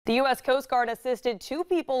The U.S. Coast Guard assisted two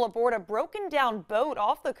people aboard a broken down boat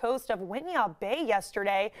off the coast of Winyah Bay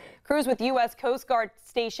yesterday. Crews with U.S. Coast Guard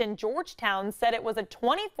Station Georgetown said it was a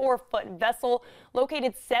 24-foot vessel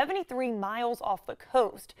located 73 miles off the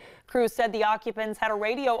coast. Crews said the occupants had a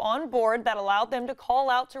radio on board that allowed them to call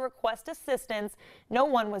out to request assistance. No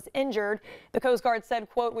one was injured. The Coast Guard said,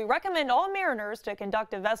 quote, "We recommend all mariners to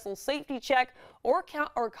conduct a vessel safety check or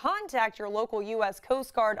contact your local U.S.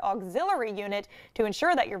 Coast Guard auxiliary unit to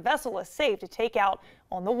ensure that your vessel is safe to take out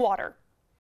on the water."